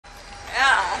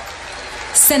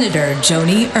Senator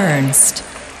Joni Ernst.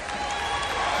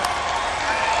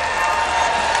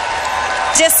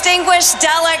 Distinguished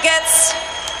delegates,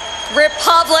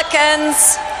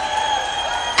 Republicans,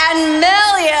 and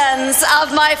millions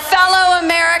of my fellow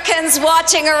Americans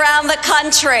watching around the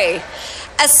country,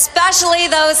 especially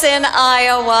those in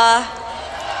Iowa.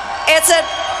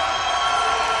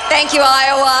 Thank you,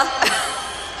 Iowa.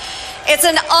 It's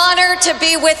an honor to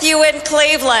be with you in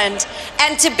Cleveland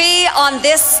and to be on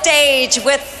this stage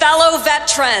with fellow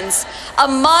veterans.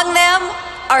 Among them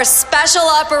are Special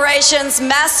Operations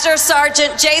Master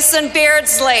Sergeant Jason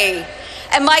Beardsley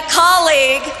and my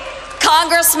colleague,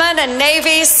 Congressman and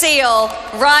Navy SEAL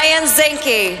Ryan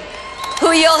Zinke,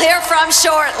 who you'll hear from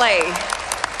shortly.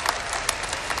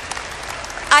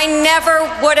 I never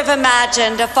would have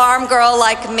imagined a farm girl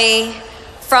like me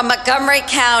from Montgomery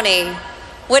County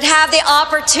would have the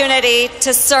opportunity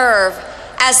to serve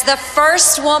as the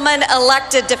first woman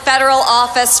elected to federal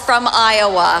office from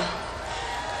Iowa.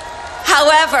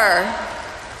 However,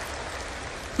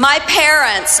 my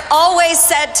parents always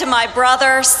said to my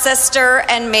brother, sister,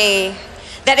 and me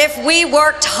that if we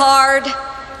worked hard,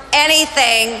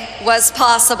 anything was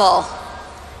possible.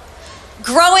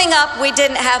 Growing up, we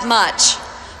didn't have much,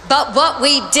 but what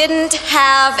we didn't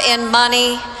have in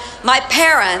money, my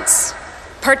parents,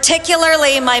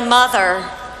 particularly my mother,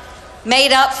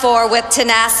 made up for with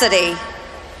tenacity.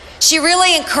 She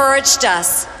really encouraged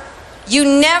us. You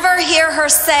never hear her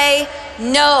say,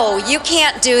 "No, you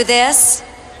can't do this."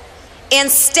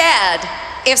 Instead,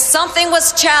 if something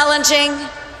was challenging,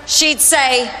 she'd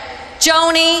say,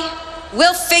 "Joni,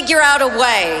 we'll figure out a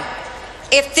way.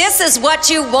 If this is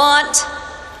what you want,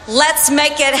 let's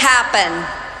make it happen.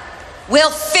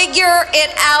 We'll figure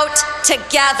it out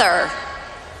together."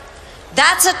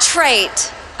 That's a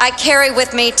trait I carry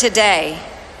with me today,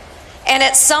 and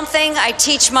it's something I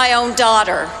teach my own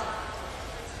daughter.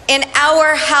 In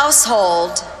our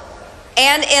household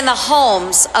and in the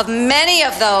homes of many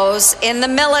of those in the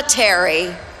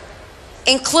military,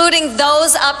 including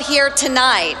those up here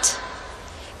tonight,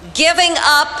 giving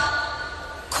up,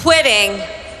 quitting,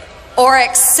 or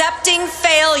accepting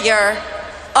failure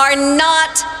are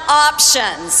not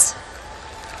options.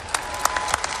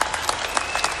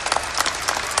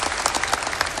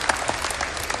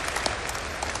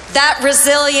 That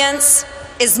resilience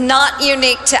is not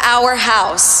unique to our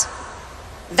house.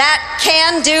 That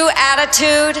can-do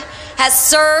attitude has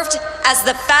served as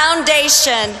the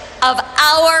foundation of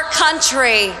our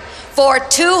country for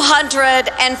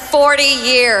 240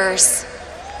 years.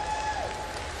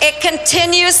 It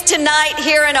continues tonight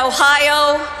here in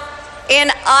Ohio,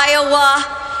 in Iowa,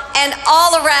 and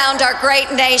all around our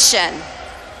great nation.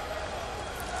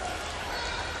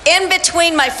 In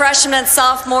between my freshman and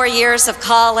sophomore years of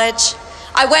college,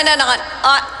 I went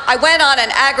on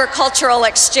an agricultural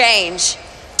exchange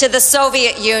to the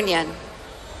Soviet Union.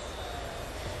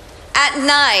 At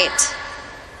night,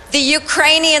 the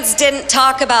Ukrainians didn't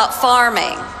talk about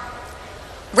farming.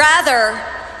 Rather,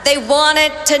 they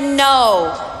wanted to know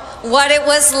what it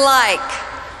was like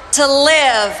to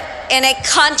live in a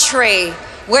country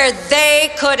where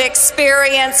they could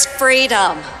experience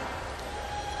freedom.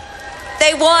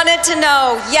 They wanted to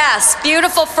know, yes,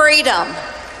 beautiful freedom.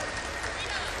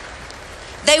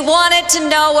 They wanted to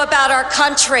know about our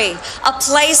country, a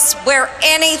place where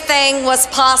anything was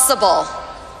possible.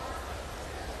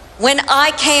 When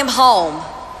I came home,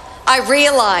 I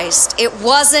realized it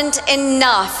wasn't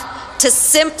enough to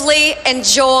simply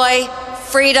enjoy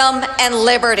freedom and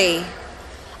liberty.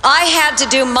 I had to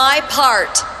do my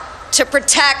part to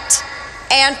protect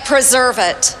and preserve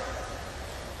it.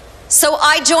 So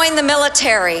I joined the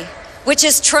military, which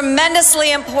is a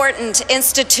tremendously important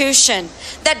institution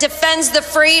that defends the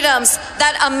freedoms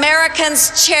that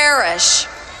Americans cherish.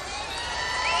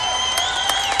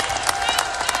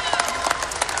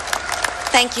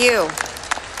 Thank you.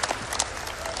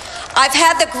 I've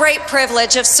had the great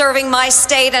privilege of serving my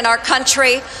state and our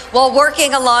country while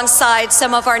working alongside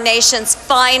some of our nation's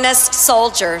finest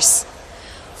soldiers.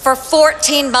 For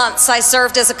 14 months, I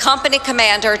served as a company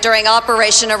commander during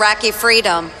Operation Iraqi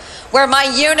Freedom, where my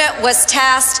unit was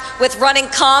tasked with running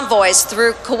convoys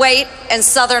through Kuwait and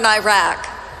southern Iraq.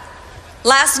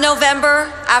 Last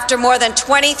November, after more than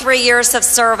 23 years of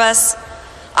service,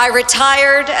 I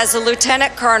retired as a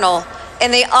lieutenant colonel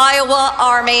in the Iowa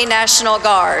Army National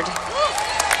Guard.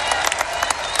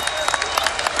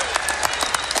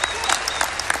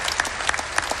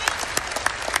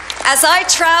 As I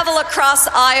travel across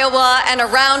Iowa and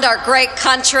around our great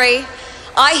country,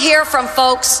 I hear from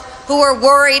folks who are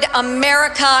worried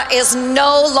America is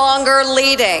no longer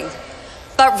leading,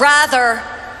 but rather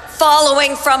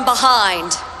following from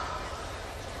behind.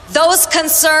 Those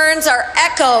concerns are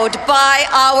echoed by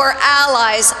our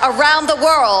allies around the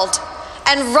world,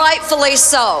 and rightfully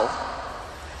so.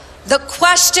 The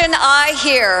question I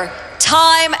hear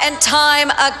time and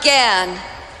time again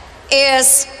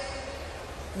is,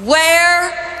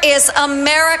 where is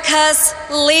America's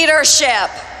leadership?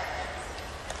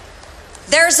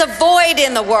 There's a void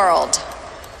in the world,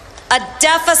 a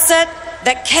deficit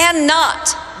that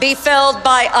cannot be filled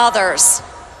by others.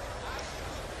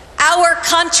 Our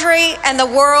country and the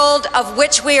world of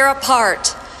which we are a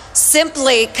part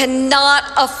simply cannot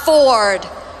afford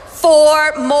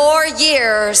 4 more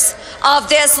years of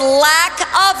this lack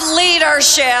of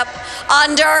leadership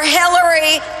under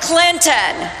Hillary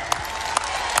Clinton.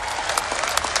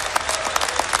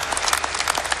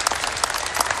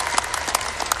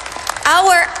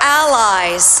 Our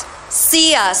allies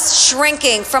see us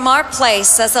shrinking from our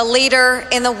place as a leader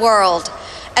in the world,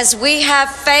 as we have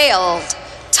failed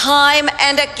time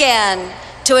and again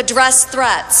to address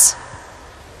threats.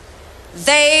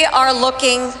 They are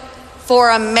looking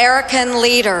for American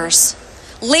leaders,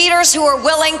 leaders who are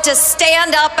willing to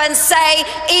stand up and say,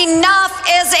 enough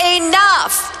is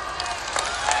enough.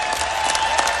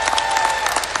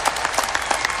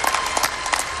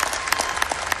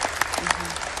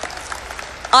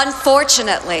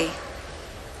 Unfortunately,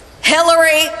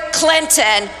 Hillary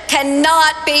Clinton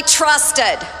cannot be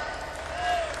trusted.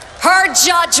 Her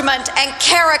judgment and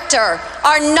character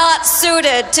are not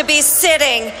suited to be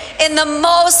sitting in the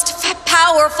most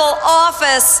powerful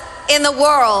office in the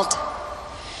world.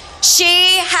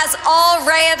 She has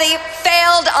already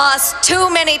failed us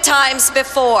too many times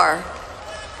before.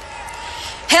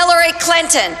 Hillary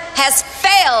Clinton has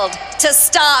failed to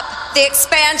stop the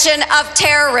expansion of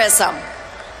terrorism.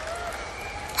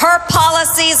 Her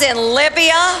policies in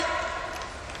Libya,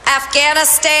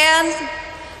 Afghanistan,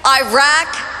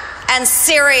 Iraq, and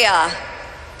Syria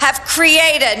have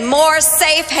created more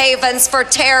safe havens for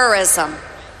terrorism.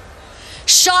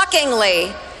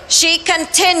 Shockingly, she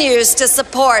continues to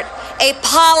support a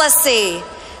policy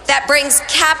that brings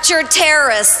captured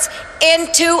terrorists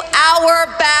into our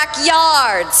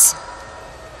backyards.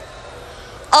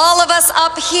 All of us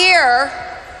up here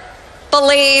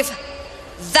believe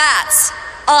that's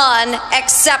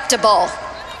unacceptable.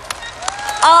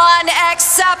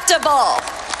 Unacceptable.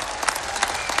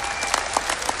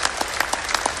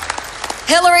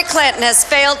 Hillary Clinton has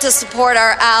failed to support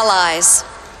our allies.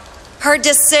 Her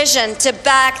decision to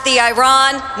back the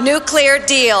Iran nuclear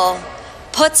deal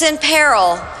puts in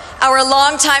peril our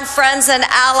longtime friends and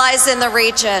allies in the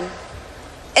region,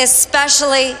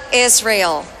 especially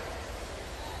Israel.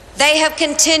 They have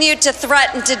continued to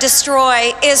threaten to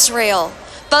destroy Israel,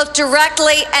 both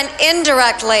directly and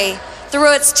indirectly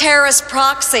through its terrorist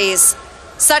proxies,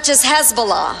 such as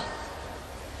Hezbollah.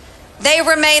 They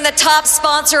remain the top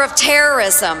sponsor of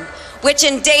terrorism, which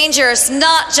endangers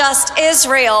not just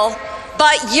Israel,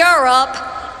 but Europe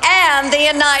and the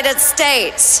United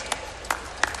States.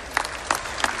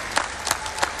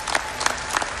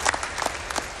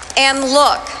 And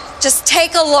look, just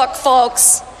take a look,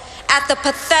 folks, at the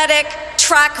pathetic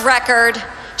track record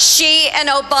she and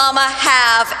Obama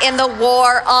have in the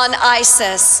war on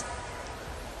ISIS.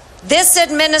 This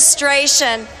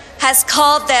administration has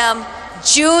called them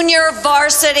junior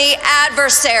varsity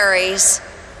adversaries,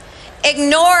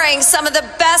 ignoring some of the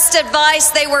best advice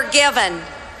they were given.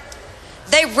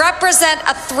 They represent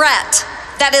a threat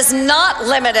that is not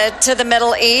limited to the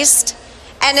Middle East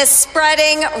and is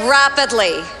spreading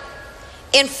rapidly.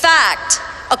 In fact,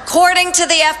 according to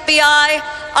the FBI,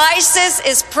 ISIS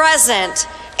is present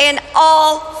in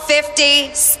all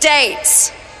 50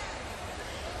 states.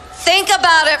 Think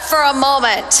about it for a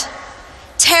moment.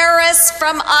 Terrorists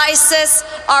from ISIS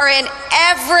are in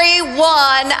every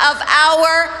one of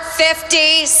our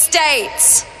 50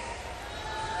 states.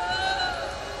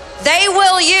 They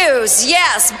will use,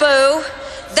 yes, boo,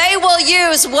 they will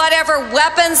use whatever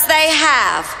weapons they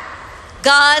have.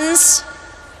 Guns,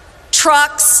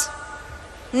 trucks,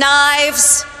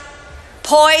 knives,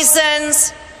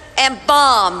 poisons, and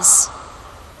bombs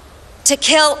to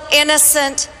kill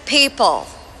innocent people.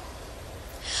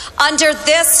 Under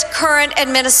this current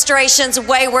administration's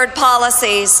wayward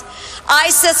policies,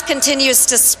 ISIS continues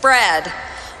to spread,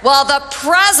 while the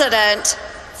president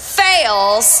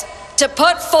fails to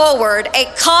put forward a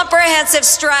comprehensive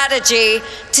strategy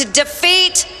to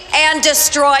defeat and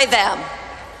destroy them.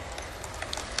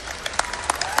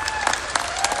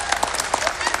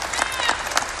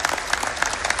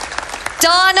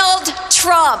 Donald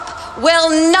Trump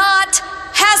will not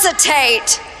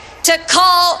hesitate to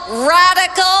call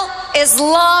radical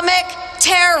Islamic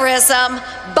terrorism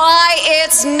by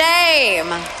its name.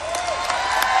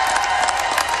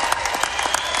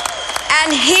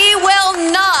 and he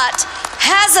will not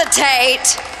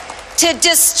hesitate to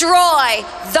destroy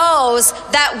those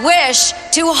that wish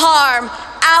to harm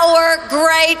our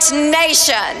great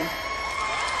nation.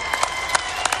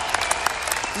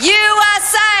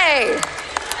 USA!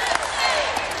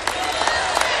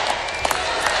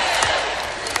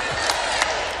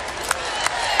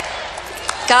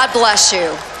 God bless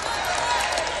you.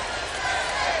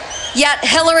 Yet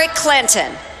Hillary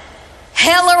Clinton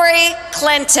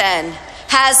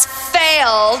has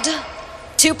failed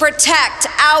to protect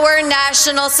our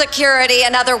national security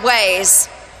in other ways.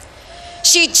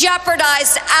 She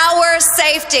jeopardized our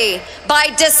safety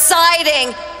by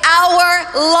deciding our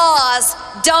laws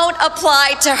don't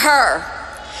apply to her,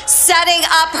 setting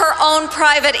up her own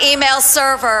private email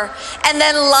server, and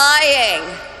then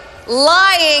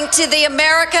lying to the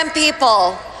American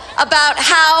people about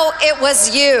how it was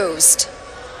used.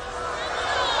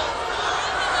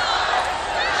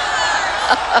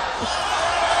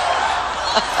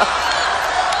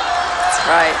 That's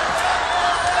right.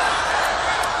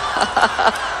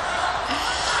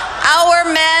 Our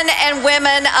men and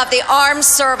women of the armed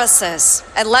services,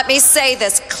 and let me say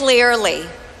this clearly,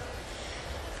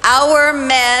 our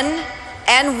men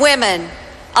and women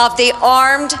of the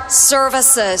armed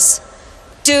services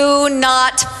do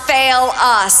not fail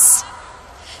us.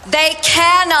 They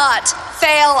cannot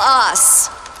fail us.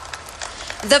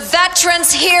 The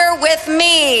veterans here with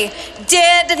me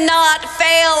did not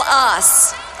fail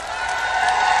us.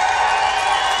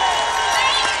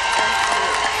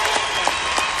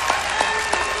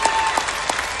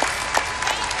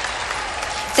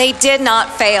 They did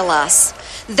not fail us.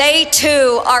 They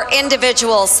too are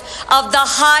individuals of the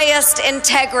highest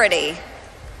integrity.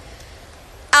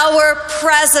 Our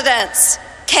presidents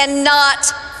cannot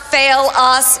fail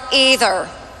us either.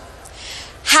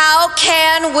 How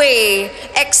can we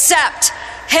accept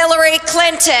Hillary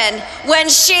Clinton when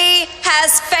she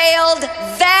has failed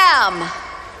them,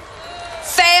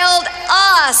 failed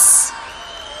us,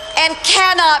 and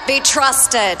cannot be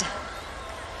trusted?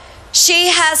 She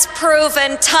has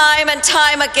proven time and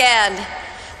time again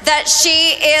that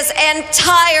she is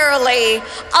entirely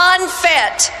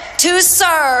unfit to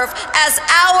serve as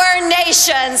our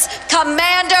nation's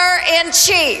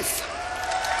commander-in-chief.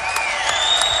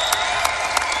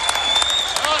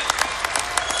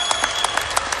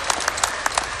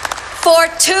 For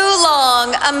too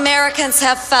long, Americans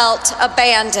have felt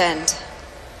abandoned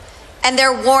and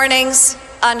their warnings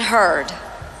unheard.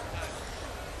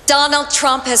 Donald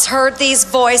Trump has heard these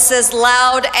voices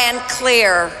loud and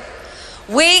clear.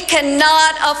 We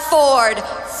cannot afford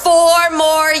 4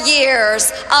 more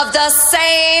years of the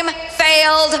same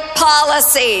failed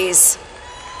policies.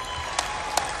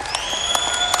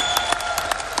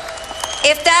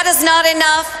 If that is not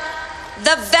enough,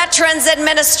 the Veterans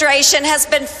Administration has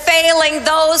been failing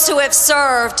those who have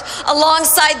served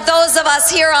alongside those of us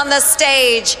here on the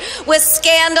stage with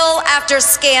scandal after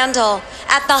scandal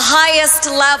at the highest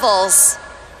levels.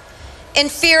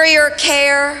 Inferior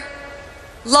care,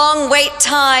 long wait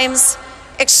times,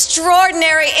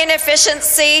 extraordinary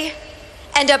inefficiency,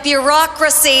 and a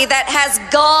bureaucracy that has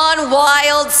gone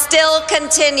wild still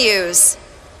continues.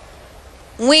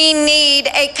 We need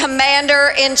a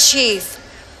commander-in-chief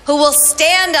who will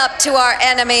stand up to our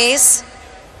enemies,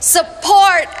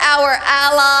 support our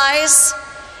allies,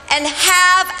 and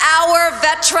have our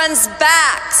veterans'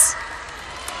 backs.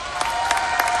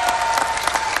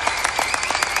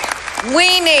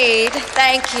 We need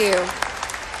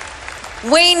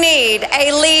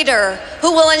a leader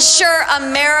who will ensure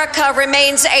America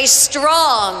remains a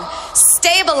strong,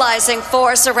 stabilizing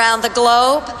force around the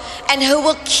globe and who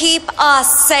will keep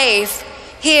us safe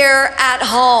here at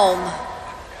home.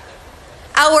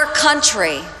 Our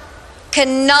country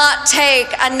cannot take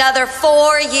another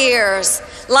 4 years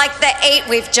like the 8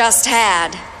 we've just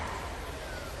had.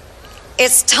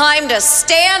 It's time to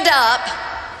stand up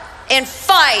and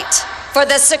fight for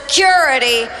the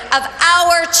security of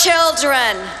our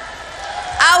children,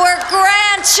 our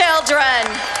grandchildren,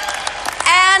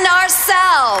 and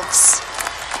ourselves.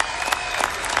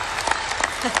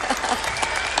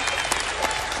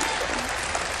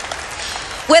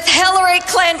 With Hillary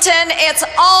Clinton, it's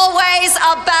always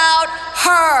about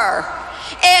her.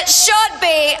 It should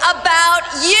be about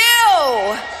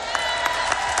you.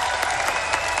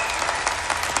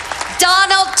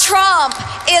 Donald Trump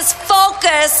is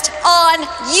focused on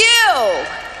you.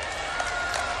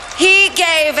 He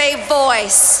gave a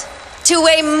voice to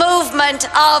a movement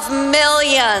of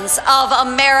millions of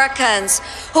Americans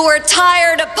who are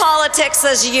tired of politics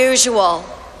as usual.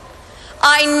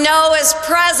 I know as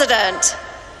president,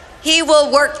 he will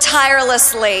work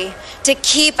tirelessly to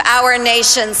keep our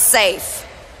nation safe.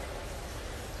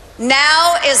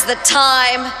 Now is the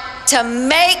time to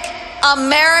make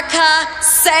America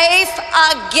safe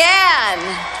again.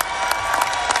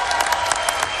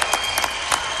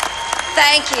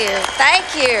 Thank you, thank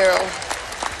you.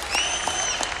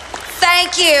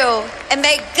 Thank you, and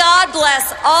may God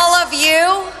bless all of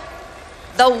you,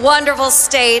 the wonderful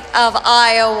state of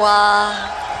Iowa.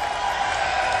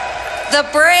 The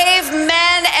brave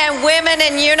men and women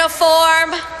in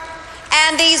uniform,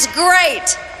 and these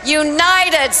great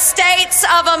United States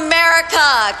of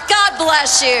America. God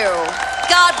bless you.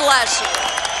 God bless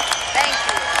you.